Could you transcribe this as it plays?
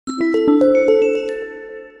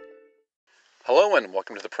Hello and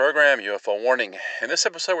welcome to the program UFO Warning. In this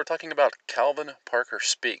episode we're talking about Calvin Parker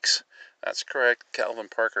Speaks. That's correct, Calvin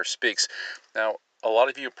Parker Speaks. Now, a lot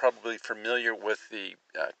of you are probably familiar with the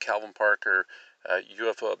Calvin Parker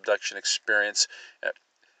UFO abduction experience. It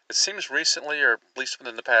seems recently, or at least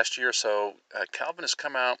within the past year or so, Calvin has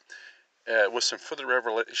come out with some further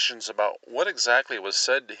revelations about what exactly was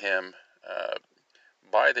said to him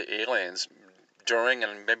by the aliens during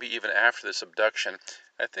and maybe even after this abduction.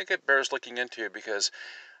 I think it bears looking into because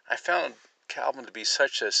I found Calvin to be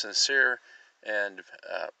such a sincere and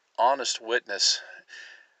honest witness.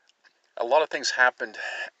 A lot of things happened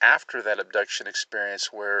after that abduction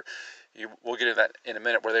experience where we'll get into that in a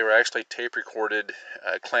minute, where they were actually tape recorded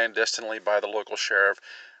clandestinely by the local sheriff.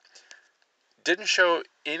 Didn't show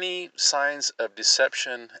any signs of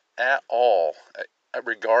deception at all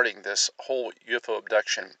regarding this whole UFO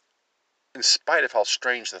abduction, in spite of how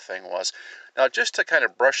strange the thing was. Now, just to kind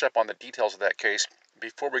of brush up on the details of that case,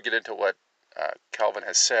 before we get into what Calvin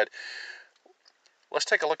has said, let's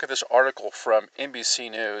take a look at this article from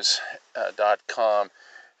NBCnews.com.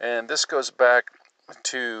 And this goes back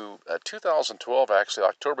to 2012, actually,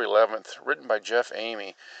 October 11th, written by Jeff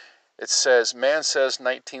Amy. It says, man says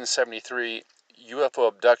 1973 UFO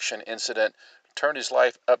abduction incident turned his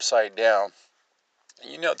life upside down.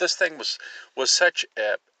 You know, this thing was such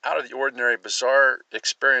a out of the ordinary, bizarre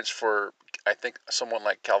experience for, I think, someone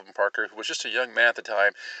like Calvin Parker, who was just a young man at the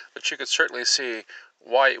time, but you could certainly see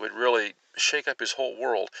why it would really shake up his whole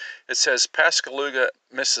world. It says, Pascagoula,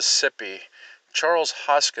 Mississippi. Charles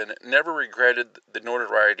Hoskin never regretted the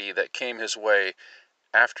notoriety that came his way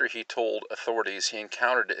after he told authorities he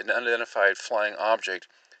encountered an unidentified flying object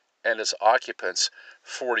and its occupants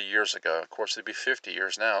 40 years ago. Of course, it'd be 50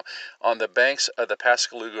 years now, on the banks of the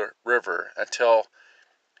Pascagoula River, until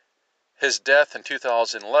his death in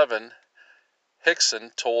 2011.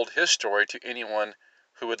 Hickson told his story to anyone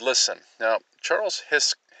who would listen. Now, Charles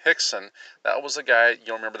Hickson, that was the guy,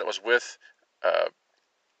 you'll remember, that was with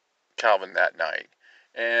Calvin that night.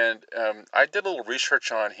 And I did a little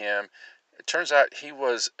research on him. It turns out he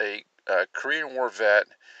was a Korean War vet.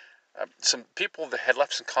 Some people that had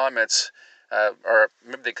left some comments, or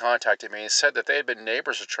maybe they contacted me and said that they had been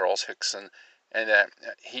neighbors of Charles Hickson and that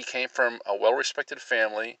he came from a well-respected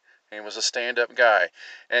family and he was a stand-up guy.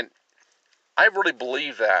 And I really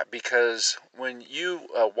believe that, because when you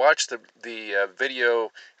watch the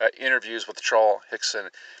video interviews with Charles Hickson,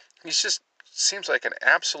 he just seems like an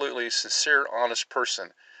absolutely sincere, honest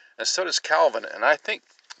person. And so does Calvin. And I think,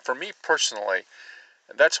 for me personally,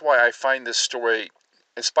 that's why I find this story,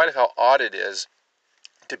 in spite of how odd it is,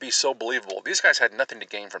 to be so believable. These guys had nothing to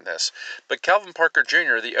gain from this. But Calvin Parker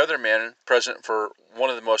Jr., the other man present for one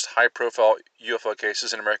of the most high-profile UFO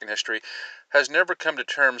cases in American history, has never come to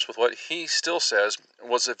terms with what he still says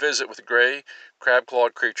was a visit with gray,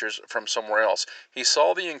 crab-clawed creatures from somewhere else. He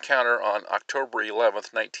saw the encounter on October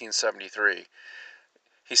 11th, 1973.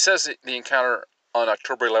 He says that the encounter on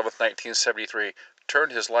October 11th, 1973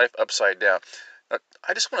 turned his life upside down. Now,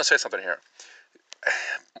 I just want to say something here.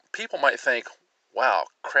 People might think, wow,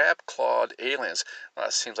 crab-clawed aliens. Well,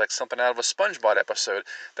 that seems like something out of a SpongeBob episode.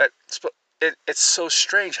 It's so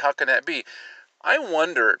strange. How can that be? I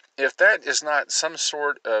wonder if that is not some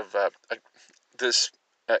sort of this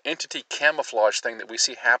entity camouflage thing that we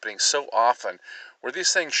see happening so often, where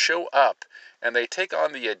these things show up and they take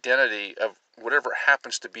on the identity of whatever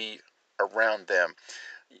happens to be around them.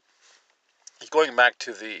 Going back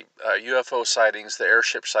to the UFO sightings, the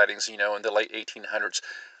airship sightings, in the late 1800s,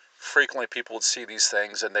 frequently people would see these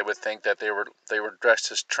things and they would think that they were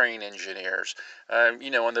dressed as train engineers. In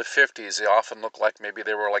the 50s, they often looked like maybe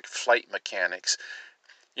they were like flight mechanics.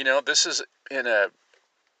 This is in a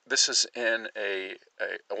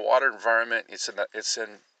water environment. It's in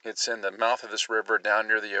the mouth of this river down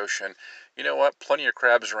near the ocean. You know what? Plenty of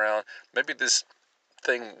crabs around. Maybe this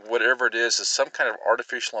thing, whatever it is some kind of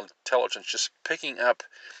artificial intelligence just picking up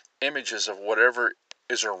images of whatever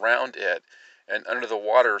is around it, and under the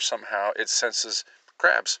water somehow it senses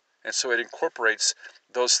crabs, and so it incorporates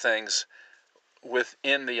those things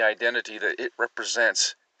within the identity that it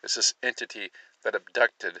represents as this entity that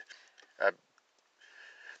abducted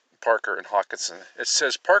Parker and Hawkinson. It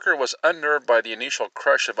says Parker was unnerved by the initial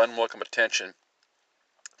crush of unwelcome attention,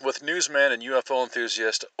 with newsmen and UFO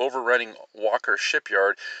enthusiasts overrunning Walker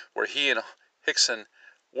Shipyard, where he and Hickson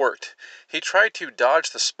worked. He tried to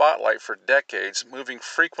dodge the spotlight for decades, moving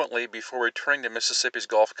frequently before returning to Mississippi's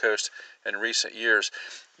Gulf Coast in recent years.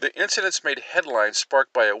 The incidents made headlines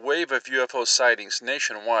sparked by a wave of UFO sightings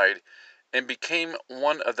nationwide, and became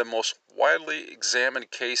one of the most widely examined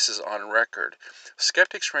cases on record.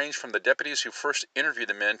 Skeptics range from the deputies who first interviewed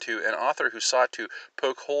the men to an author who sought to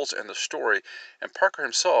poke holes in the story, and Parker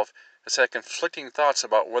himself has had conflicting thoughts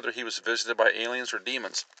about whether he was visited by aliens or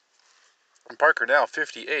demons. And Parker, now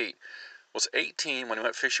 58, was 18 when he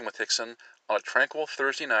went fishing with Hickson on a tranquil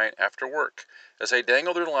Thursday night after work. As they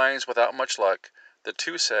dangled their lines without much luck, the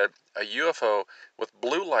two said a UFO with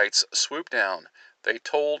blue lights swooped down. They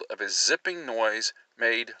told of a zipping noise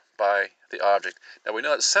made by the object. Now we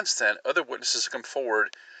know that since then, other witnesses have come forward,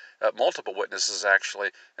 multiple witnesses actually,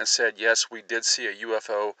 and said, yes, we did see a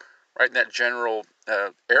UFO right in that general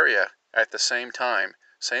area at the same time,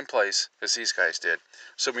 same place as these guys did.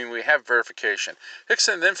 So, I mean, we have verification.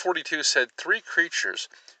 Hickson, then 42, said 3 creatures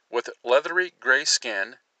with leathery gray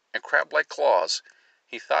skin and crab-like claws.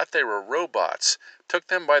 He thought they were robots, took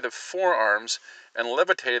them by the forearms, and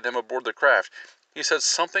levitated them aboard the craft. He said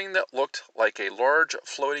something that looked like a large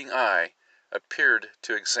floating eye appeared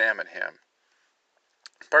to examine him.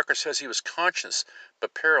 Parker says he was conscious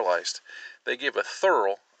but paralyzed. They gave a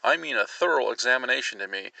thorough examination to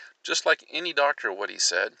me, just like any doctor would, he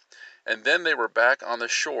said. And then they were back on the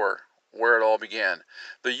shore where it all began.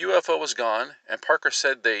 The UFO was gone, and Parker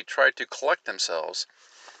said they tried to collect themselves.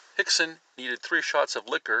 Hickson needed 3 shots of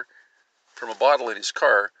liquor from a bottle in his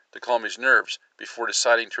car to calm his nerves before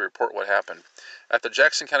deciding to report what happened. At the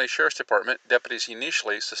Jackson County Sheriff's Department, deputies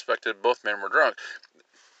initially suspected both men were drunk.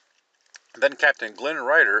 Then Captain Glenn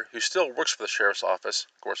Ryder, who still works for the sheriff's office,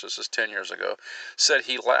 of course this is 10 years ago, said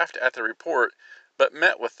he laughed at the report but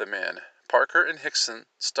met with the men. Parker and Hickson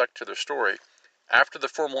stuck to their story. After the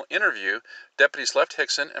formal interview, deputies left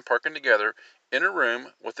Hickson and Parker together in a room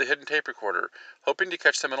with the hidden tape recorder, hoping to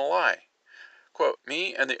catch them in a lie. Quote,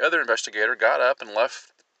 me and the other investigator got up and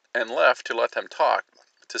left to let them talk,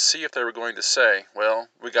 to see if they were going to say, well,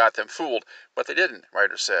 we got them fooled, but they didn't,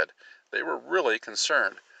 Ryder said. They were really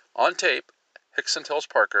concerned. On tape, Hickson tells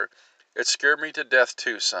Parker, it scared me to death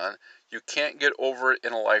too, son. You can't get over it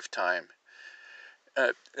in a lifetime.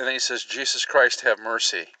 And then he says, Jesus Christ, have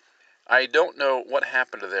mercy. I don't know what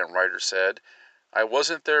happened to them, Ryder said. I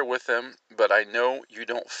wasn't there with them, but I know you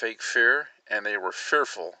don't fake fear, and they were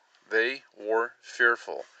fearful. They were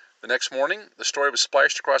fearful. The next morning, the story was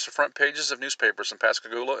splashed across the front pages of newspapers in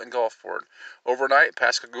Pascagoula and Gulfport. Overnight,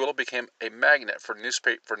 Pascagoula became a magnet for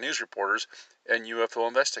news reporters and UFO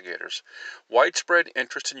investigators. Widespread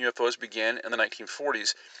interest in UFOs began in the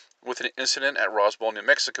 1940s with an incident at Roswell, New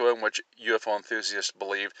Mexico, in which UFO enthusiasts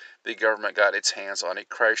believed the government got its hands on a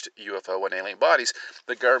crashed UFO and alien bodies.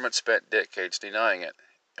 The government spent decades denying it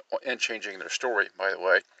and changing their story, by the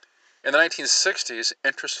way. In the 1960s,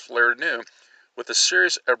 interest flared anew, with a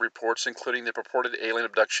series of reports including the purported alien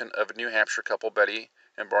abduction of a New Hampshire couple, Betty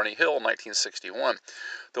and Barney Hill, in 1961.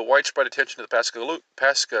 The widespread attention to the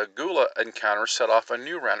Pascagoula encounter set off a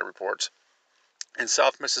new round of reports. In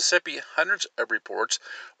South Mississippi, hundreds of reports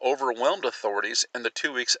overwhelmed authorities in the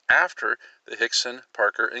 2 weeks after the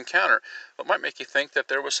Hickson-Parker encounter. What might make you think that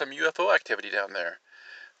there was some UFO activity down there?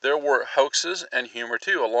 There were hoaxes and humor,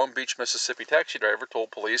 too. A Long Beach, Mississippi taxi driver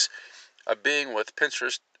told police a being with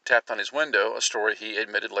pincers tapped on his window, a story he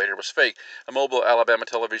admitted later was fake. A Mobile, Alabama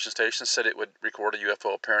television station said it would record a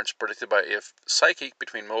UFO appearance predicted by a psychic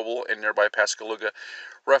between Mobile and nearby Pascagoula.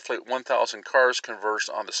 Roughly 1,000 cars converged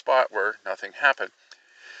on the spot where nothing happened.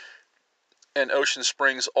 In Ocean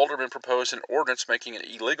Springs, aldermen proposed an ordinance making it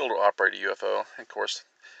illegal to operate a UFO. Of course,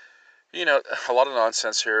 you know, a lot of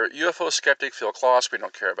nonsense here. UFO skeptic Phil Klass, we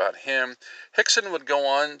don't care about him. Hickson would go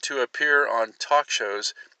on to appear on talk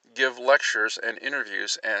shows, give lectures and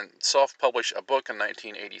interviews, and self-publish a book in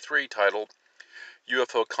 1983 titled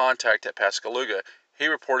UFO Contact at Pascagoula. He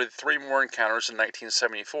reported 3 more encounters in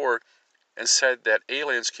 1974 and said that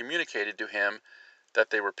aliens communicated to him that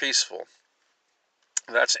they were peaceful.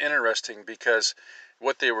 That's interesting because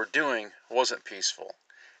what they were doing wasn't peaceful.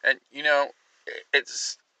 And, you know, it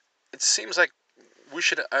seems like we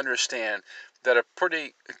should understand that a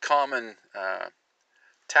pretty common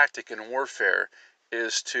tactic in warfare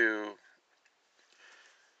is to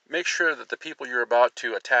make sure that the people you're about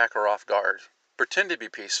to attack are off guard. Pretend to be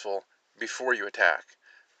peaceful before you attack.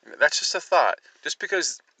 That's just a thought. Just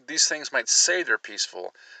because these things might say they're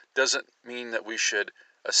peaceful doesn't mean that we should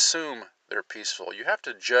assume they're peaceful. You have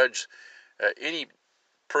to judge any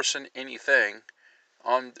person, anything,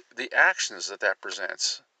 on the actions that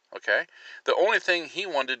presents. Okay? The only thing he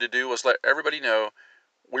wanted to do was let everybody know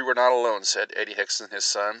we were not alone, said Eddie Hickson, his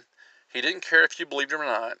son. He didn't care if you believed him or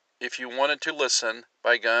not. If you wanted to listen,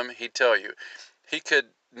 by gum, he'd tell you. He could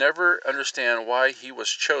never understand why he was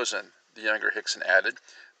chosen, the younger Hickson added,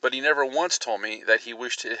 but he never once told me that he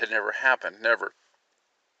wished it had never happened. Never.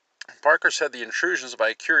 Parker said the intrusions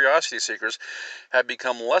by curiosity seekers have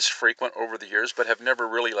become less frequent over the years, but have never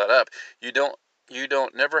really let up. You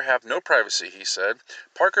don't never have no privacy, he said.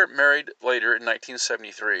 Parker married later in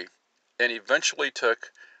 1973 and eventually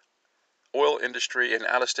took oil industry and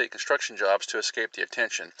out-of-state construction jobs to escape the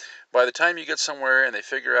attention. By the time you get somewhere and they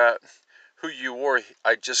figure out who you were,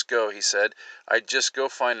 I'd just go, he said. I'd just go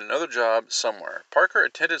find another job somewhere. Parker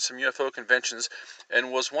attended some UFO conventions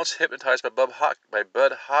and was once hypnotized by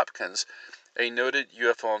Bud Hopkins, a noted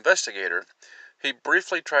UFO investigator. He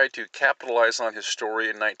briefly tried to capitalize on his story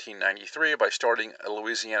in 1993 by starting a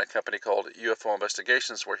Louisiana company called UFO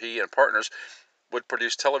Investigations, where he and partners would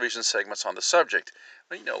produce television segments on the subject.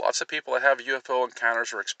 Lots of people that have UFO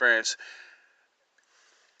encounters or experience,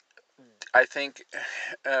 I think,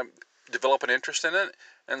 um, develop an interest in it,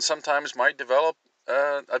 and sometimes might develop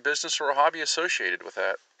a business or a hobby associated with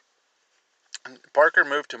that. Parker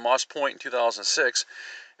moved to Moss Point in 2006,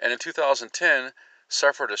 and in 2010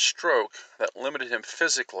 suffered a stroke that limited him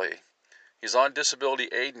physically. He's on disability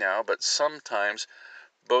aid now, but sometimes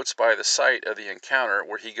boats by the site of the encounter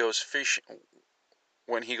when he goes fishing.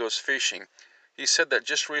 He said that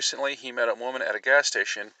just recently he met a woman at a gas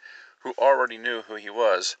station who already knew who he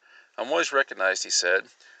was. I'm always recognized, he said.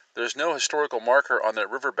 There's no historical marker on the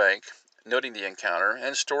riverbank noting the encounter,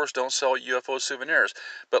 and stores don't sell UFO souvenirs,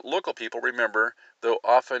 but local people remember, though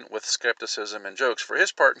often with skepticism and jokes. For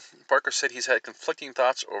his part, Parker said he's had conflicting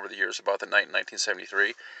thoughts over the years about the night in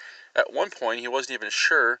 1973. At one point, he wasn't even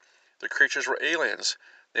sure the creatures were aliens.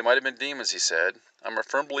 They might have been demons, he said. I'm a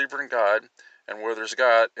firm believer in God, and where there's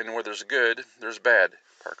good, there's bad,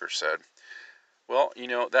 Parker said. Well,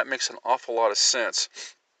 that makes an awful lot of sense.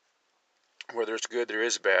 Where there's good, there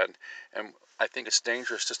is bad. And I think it's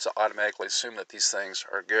dangerous just to automatically assume that these things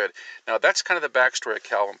are good. Now, that's kind of the backstory of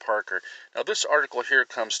Calvin Parker. Now, this article here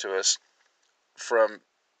comes to us from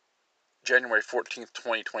January 14th,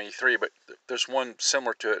 2023, but there's one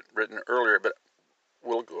similar to it written earlier, but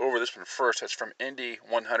we'll go over this one first. It's from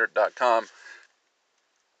Indy100.com,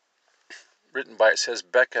 written by, it says,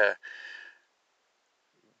 Becca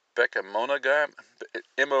Monaghan,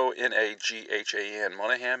 Monaghan,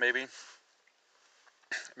 Monahan, maybe.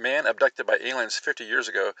 Man abducted by aliens 50 years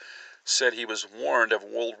ago said he was warned of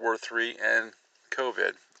World War III and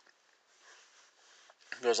COVID.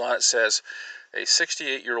 It goes on, it says, a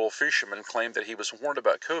 68-year-old fisherman claimed that he was warned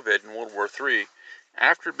about COVID in World War III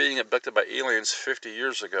after being abducted by aliens 50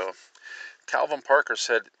 years ago. Calvin Parker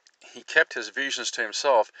said he kept his visions to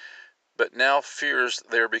himself, but now fears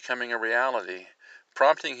they are becoming a reality,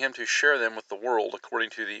 prompting him to share them with the world, according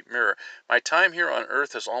to the Mirror. My time here on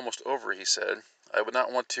Earth is almost over, he said. I would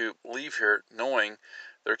not want to leave here knowing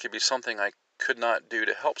there could be something I could not do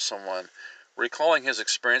to help someone. Recalling his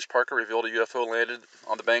experience, Parker revealed a UFO landed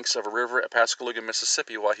on the banks of a river at Pascagoula,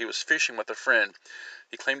 Mississippi, while he was fishing with a friend.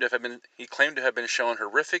 He claimed to have been shown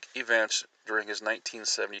horrific events during his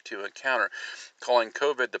 1972 encounter. Calling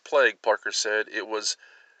COVID the plague, Parker said it was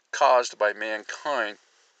caused by mankind.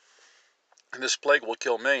 And this plague will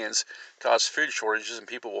kill millions, cause food shortages, and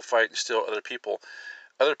people will fight and steal other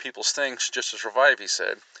people's things just to survive, he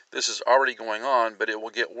said. This is already going on, but it will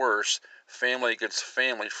get worse. Family against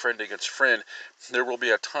family, friend against friend. There will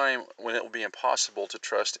be a time when it will be impossible to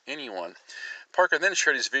trust anyone. Parker then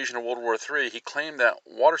shared his vision of World War III. He claimed that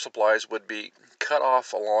water supplies would be cut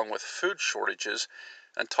off along with food shortages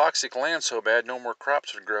and toxic land so bad no more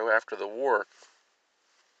crops would grow after the war.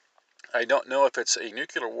 I don't know if it's a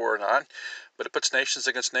nuclear war or not, but it puts nations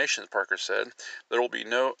against nations, Parker said. There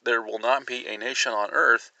will not be a nation on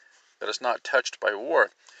Earth that is not touched by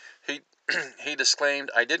war. He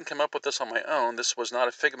disclaimed, I didn't come up with this on my own. This was not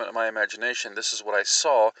a figment of my imagination. This is what I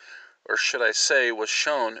saw, or should I say, was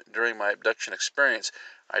shown during my abduction experience.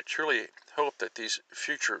 I truly hope that these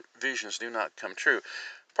future visions do not come true.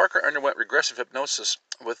 Parker underwent regressive hypnosis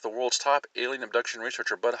with the world's top alien abduction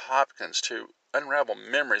researcher, Bud Hopkins, to unravel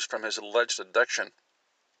memories from his alleged abduction.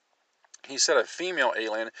 He said a female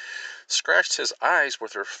alien scratched his eyes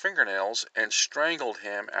with her fingernails and strangled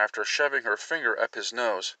him after shoving her finger up his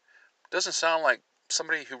nose. Doesn't sound like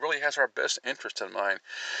somebody who really has our best interest in mind.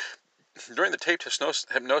 During the taped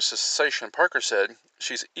hypnosis session, Parker said,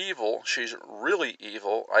 she's evil, she's really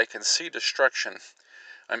evil, I can see destruction.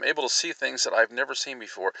 I'm able to see things that I've never seen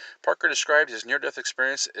before. Parker described his near-death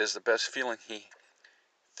experience as the best feeling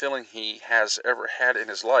he has ever had in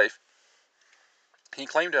his life. He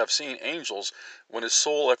claimed to have seen angels when his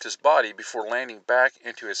soul left his body before landing back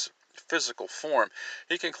into his physical form.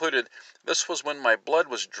 He concluded, this was when my blood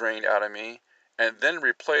was drained out of me and then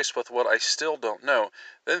replaced with what I still don't know.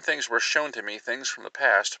 Then things were shown to me, things from the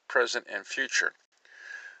past, present, and future.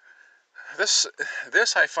 This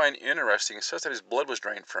this I find interesting. It says that his blood was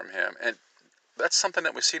drained from him, and that's something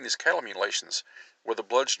that we see in these cattle mutilations, where the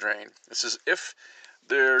blood's drained. It's as if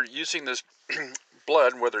they're using this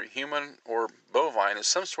blood, whether human or bovine, as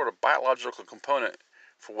some sort of biological component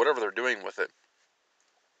for whatever they're doing with it.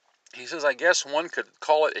 He says, I guess one could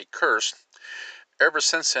call it a curse. Ever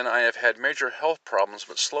since then, I have had major health problems,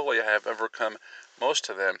 but slowly I have overcome most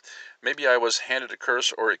of them. Maybe I was handed a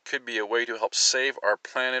curse, or it could be a way to help save our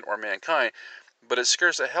planet or mankind, but it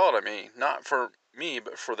scares the hell out of me, not for me,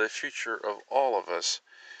 but for the future of all of us.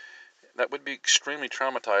 That would be extremely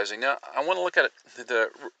traumatizing. Now, I want to look at the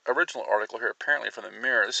original article here, apparently from the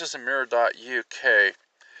Mirror. This is the Mirror.uk.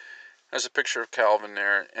 There's a picture of Calvin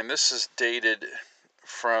there, and this is dated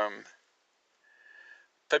from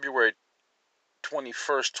February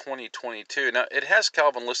 21st, 2022. Now, it has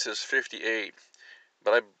Calvin listed as 58,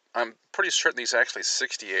 but I'm pretty certain he's actually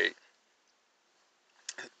 68.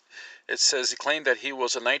 It says he claimed that he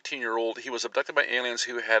was a 19-year-old. He was abducted by aliens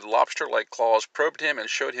who had lobster-like claws, probed him, and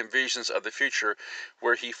showed him visions of the future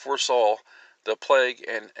where he foresaw the plague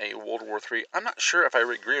and a World War III. I'm not sure if I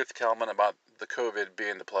agree with Calvin about the COVID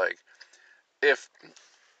being the plague. If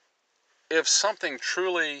something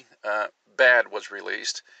truly bad was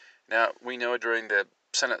released, now we know during the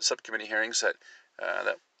Senate subcommittee hearings that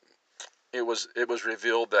that it was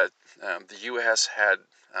revealed that the U.S. had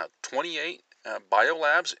 28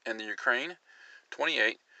 biolabs in the Ukraine,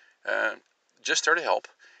 28, just there to help.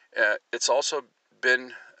 It's also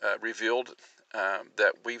been revealed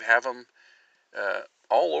that we have them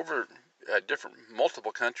all over different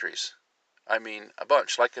multiple countries. I mean, a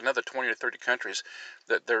bunch, like another 20 or 30 countries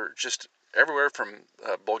that they're just everywhere from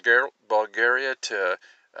Bulgaria to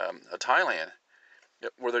Thailand,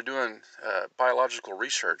 where they're doing biological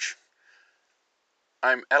research.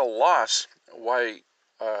 I'm at a loss why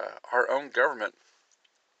our own government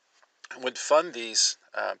would fund these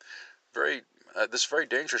this very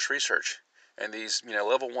dangerous research and these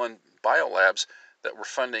level 1 biolabs that we're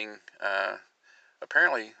funding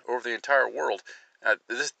apparently over the entire world.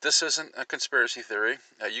 This isn't a conspiracy theory.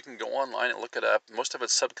 You can go online and look it up. Most of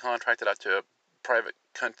it's subcontracted out to a private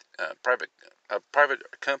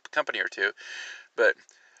company or two, but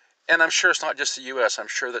and I'm sure it's not just the U.S. I'm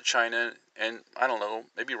sure that China and I don't know,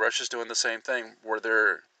 maybe Russia's doing the same thing, where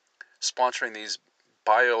they're sponsoring these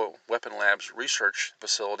bio weapon labs research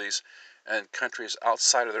facilities in countries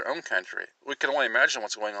outside of their own country. We can only imagine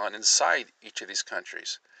what's going on inside each of these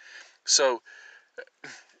countries. So,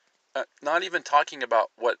 not even talking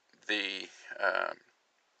about what the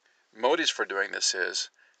motives for doing this is,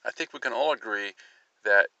 I think we can all agree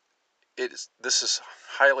that this is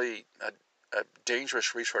highly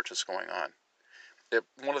dangerous research that's going on. If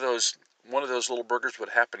one of those little burgers would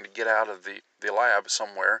happen to get out of the lab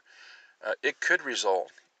somewhere, it could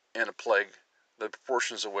result in a plague, the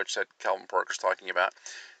proportions of which that Calvin Parker is talking about.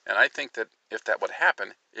 And I think that if that would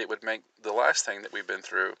happen, it would make the last thing that we've been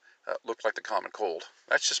through look like the common cold.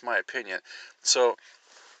 That's just my opinion. So,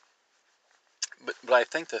 but I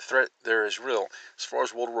think the threat there is real. As far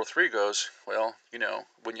as World War III goes, well,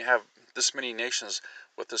 when you have this many nations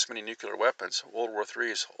with this many nuclear weapons, World War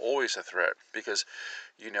III is always a threat because,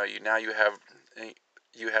 you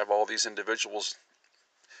have all these individuals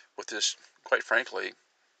with this, quite frankly,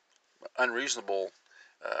 unreasonable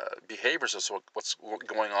behaviors. That's what's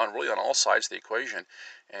going on really on all sides of the equation.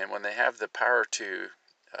 And when they have the power to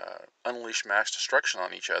unleash mass destruction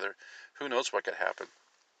on each other, who knows what could happen.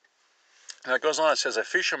 Now it goes on, it says, a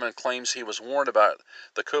fisherman claims he was warned about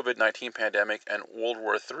the COVID-19 pandemic and World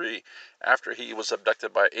War III after he was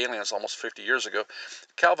abducted by aliens almost 50 years ago.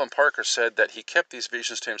 Calvin Parker said that he kept these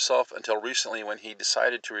visions to himself until recently when he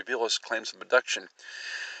decided to reveal his claims of abduction.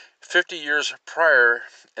 50 years prior,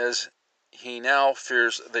 as he now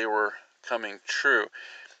fears they were coming true.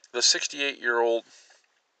 The 68-year-old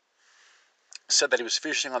said that he was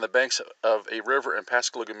fishing on the banks of a river in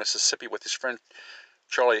Pascagoula, Mississippi with his friend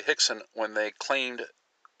Charlie Hickson when they claimed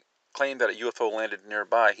that a UFO landed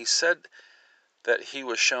nearby. He said that he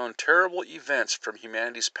was shown terrible events from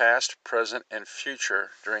humanity's past, present, and future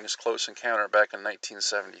during his close encounter back in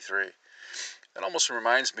 1973. It almost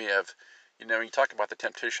reminds me of, when you talk about the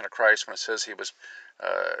temptation of Christ, when it says he was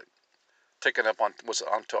taken up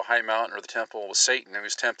onto a high mountain or the temple with Satan, and he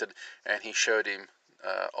was tempted, and he showed him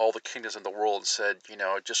all the kingdoms in the world and said,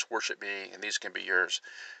 just worship me, and these can be yours.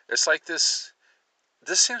 It's like this.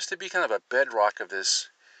 This seems to be kind of a bedrock of this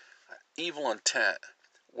evil intent,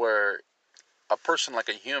 where a person like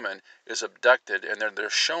a human is abducted and they're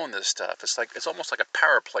shown this stuff. It's almost like a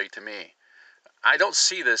power play to me. I don't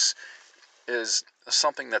see this as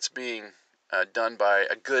something that's being done by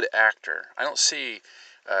a good actor. I don't see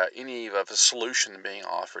any of a solution being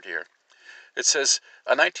offered here. It says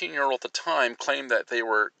a 19-year-old at the time claimed that they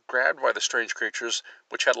were grabbed by the strange creatures,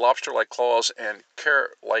 which had lobster-like claws and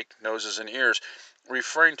carrot-like noses and ears.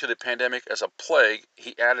 Referring to the pandemic as a plague,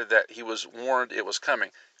 he added that he was warned it was coming.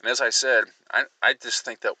 And as I said, I just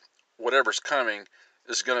think that whatever's coming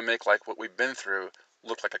is going to make like what we've been through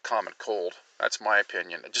look like a common cold. That's my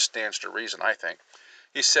opinion. It just stands to reason, I think.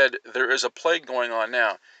 He said, there is a plague going on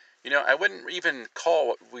now. I wouldn't even call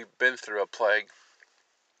what we've been through a plague.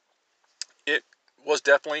 It was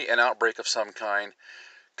definitely an outbreak of some kind.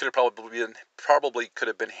 Probably could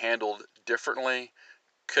have been handled differently,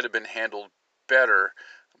 could have been handled better,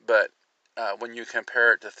 but when you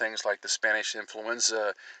compare it to things like the Spanish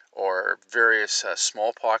influenza or various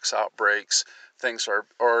smallpox outbreaks,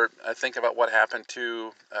 or I think about what happened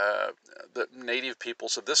to the native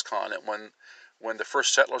peoples of this continent when the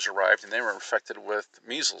first settlers arrived and they were infected with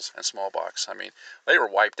measles and smallpox. I mean, they were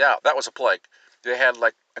wiped out. That was a plague. They had,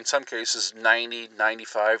 like, in some cases, 90,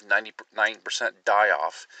 95, 99% die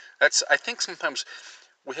off. I think sometimes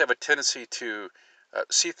we have a tendency to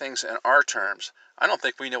see things in our terms. I don't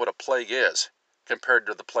think we know what a plague is compared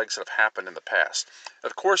to the plagues that have happened in the past.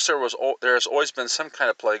 Of course, there has always been some kind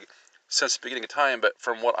of plague since the beginning of time, but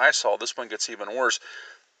from what I saw, this one gets even worse.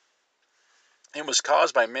 It was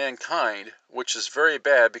caused by mankind, which is very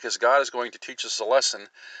bad because God is going to teach us a lesson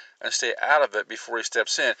and stay out of it before he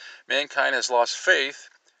steps in. Mankind has lost faith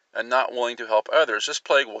and not willing to help others. This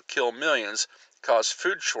plague will kill millions, cause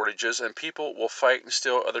food shortages, and people will fight and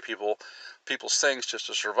steal other people's things just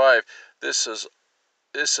to survive. This is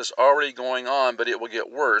already going on, but it will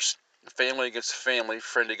get worse. Family against family,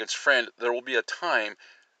 friend against friend. There will be a time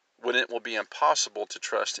when it will be impossible to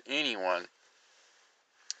trust anyone.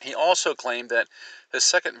 He also claimed that his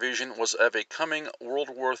second vision was of a coming World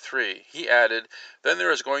War III. He added, then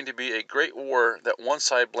there is going to be a great war that one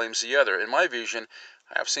side blames the other. In my vision,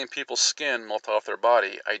 I have seen people's skin melt off their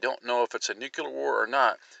body. I don't know if it's a nuclear war or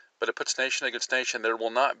not, but it puts nation against nation. There will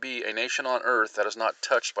not be a nation on earth that is not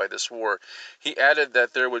touched by this war. He added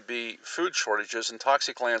that there would be food shortages and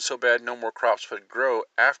toxic land so bad no more crops would grow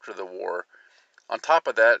after the war. On top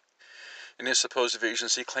of that, in his supposed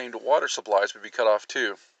visions, he claimed water supplies would be cut off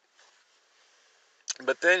too.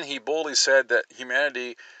 But then he boldly said that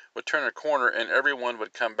humanity would turn a corner and everyone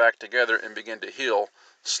would come back together and begin to heal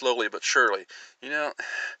slowly but surely. You know,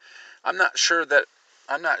 I'm not sure that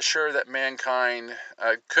mankind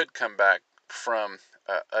could come back from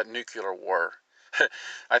a nuclear war.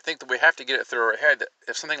 I think that we have to get it through our head that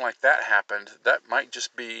if something like that happened, that might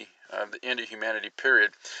just be the end of humanity,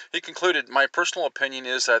 period. He concluded, my personal opinion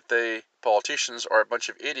is that politicians, are a bunch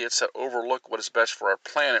of idiots that overlook what is best for our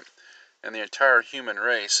planet and the entire human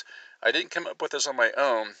race. I didn't come up with this on my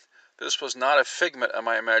own. This was not a figment of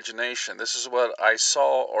my imagination. This is what I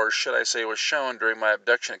saw, or should I say was shown, during my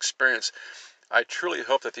abduction experience. I truly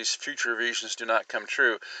hope that these future visions do not come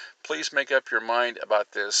true. Please make up your mind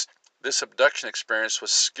about this. This abduction experience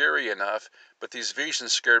was scary enough, but these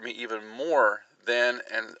visions scared me even more then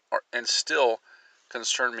and still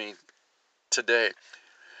concern me today.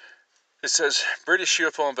 It says, British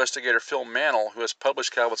UFO investigator Phil Mannell, who has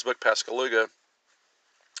published Calvin's book Pascagoula,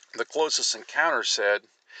 The Closest Encounter, said,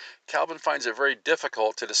 Calvin finds it very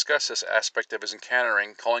difficult to discuss this aspect of his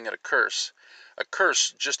encountering, calling it a curse. A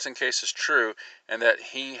curse, just in case it's true, and that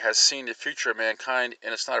he has seen the future of mankind,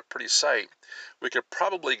 and it's not a pretty sight. We could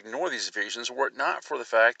probably ignore these visions were it not for the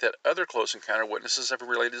fact that other close encounter witnesses have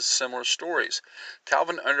related similar stories.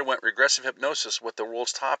 Calvin underwent regressive hypnosis with the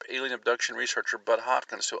world's top alien abduction researcher Bud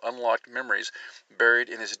Hopkins to unlock memories buried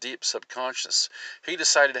in his deep subconscious. He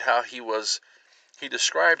described how he was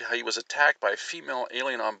attacked by a female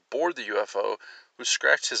alien on board the UFO who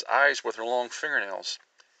scratched his eyes with her long fingernails.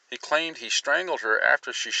 He claimed he strangled her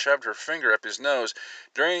after she shoved her finger up his nose.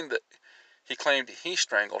 He claimed he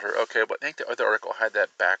strangled her. Okay, but I think the other article had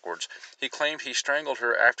that backwards. He claimed he strangled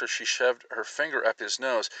her after she shoved her finger up his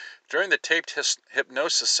nose. During the taped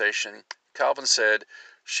hypnosis session, Calvin said,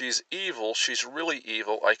 she's evil, she's really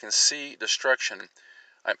evil, I can see destruction.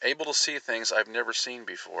 I'm able to see things I've never seen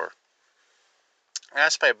before.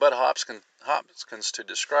 Asked by Bud Hopkins to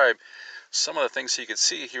describe some of the things he could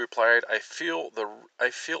see, he replied, I feel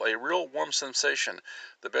a real warm sensation,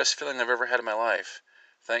 the best feeling I've ever had in my life.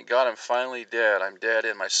 Thank God I'm finally dead. I'm dead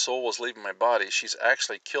and my soul is leaving my body. She's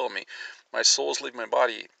actually killed me. My soul is leaving my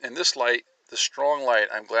body. In this light, the strong light,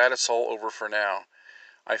 I'm glad it's all over for now.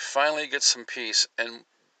 I finally get some peace, and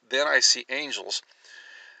then I see angels.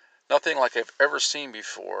 Nothing like I've ever seen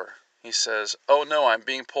before. He says, "Oh no, I'm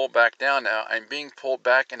being pulled back down now. I'm being pulled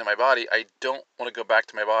back into my body. I don't want to go back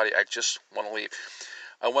to my body. I just want to leave.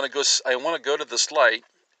 I want to go. I want to go to this light.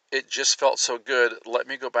 It just felt so good. Let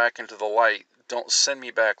me go back into the light. Don't send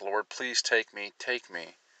me back, Lord. Please take me. Take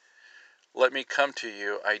me. Let me come to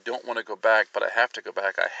you. I don't want to go back, but I have to go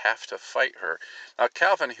back. I have to fight her." Now,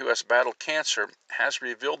 Calvin, who has battled cancer, has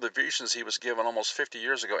revealed the visions he was given almost 50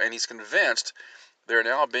 years ago, and he's convinced they're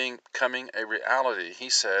now becoming a reality. He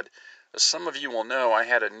said, "As some of you will know, I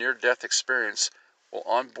had a near-death experience while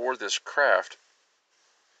on board this craft.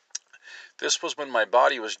 This was when my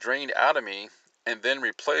body was drained out of me and then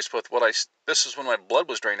replaced with this is when my blood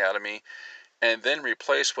was drained out of me and then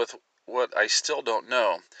replaced with what I still don't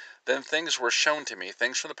know. Then things were shown to me,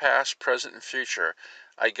 things from the past, present, and future.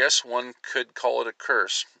 I guess one could call it a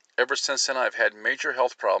curse. Ever since then, I've had major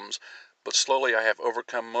health problems, but slowly I have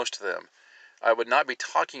overcome most of them. I would not be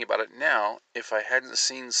talking about it now if I hadn't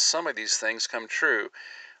seen some of these things come true.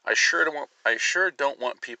 I sure don't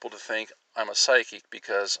want people to think I'm a psychic,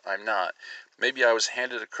 because I'm not. Maybe I was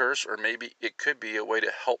handed a curse, or maybe it could be a way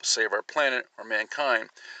to help save our planet or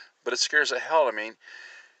mankind, but it scares the hell out of me,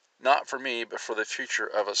 not for me, but for the future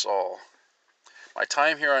of us all. My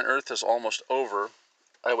time here on Earth is almost over.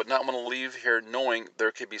 I would not want to leave here knowing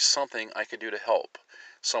there could be something I could do to help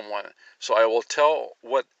someone. So I will tell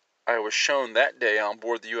what I was shown that day on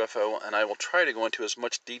board the UFO, and I will try to go into as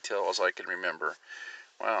much detail as I can remember."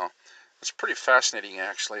 Wow. It's pretty fascinating,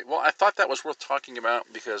 actually. Well, I thought that was worth talking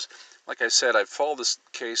about because, like I said, I've followed this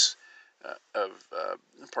case of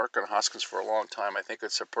Parker and Hoskins for a long time. I think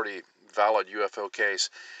it's a pretty valid UFO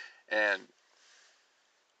case, and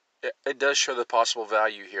it does show the possible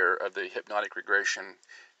value here of the hypnotic regression.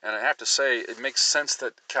 And I have to say, it makes sense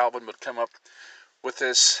that Calvin would come up with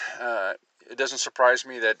this. It doesn't surprise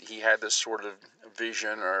me that he had this sort of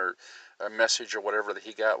vision or a message or whatever that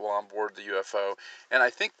he got while on board the UFO. And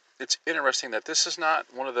I think it's interesting that this is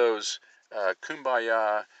not one of those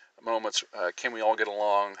kumbaya moments, can we all get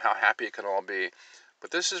along, how happy it can all be.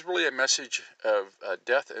 But this is really a message of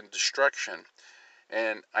death and destruction.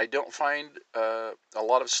 And I don't find a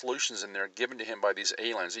lot of solutions in there given to him by these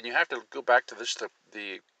aliens. And you have to go back to this,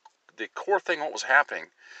 the core thing, what was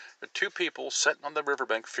happening. The two people sitting on the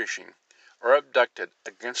riverbank fishing are abducted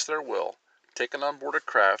against their will, taken on board a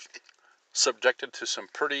craft, subjected to some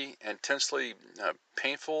pretty intensely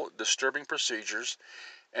painful, disturbing procedures,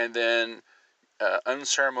 and then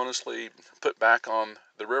unceremoniously put back on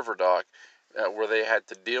the river dock where they had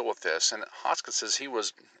to deal with this. And Hoskins says he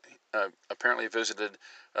was apparently visited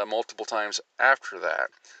multiple times after that.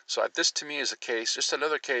 So this to me is a case, just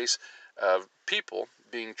another case of people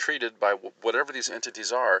being treated by whatever these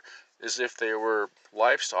entities are as if they were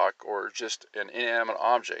livestock or just an inanimate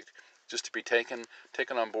object, just to be taken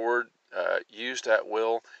on board, used at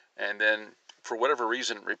will, and then for whatever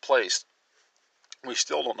reason replaced. We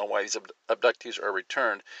still don't know why these abductees are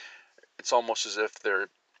returned. It's almost as if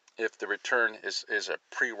the return is a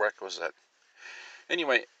prerequisite.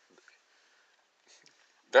 Anyway,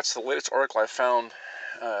 that's the latest article I found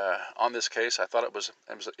on this case. I thought it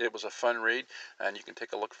was a fun read, and you can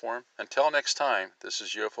take a look for them. Until next time, this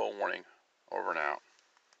is UFO Warning. Over and out.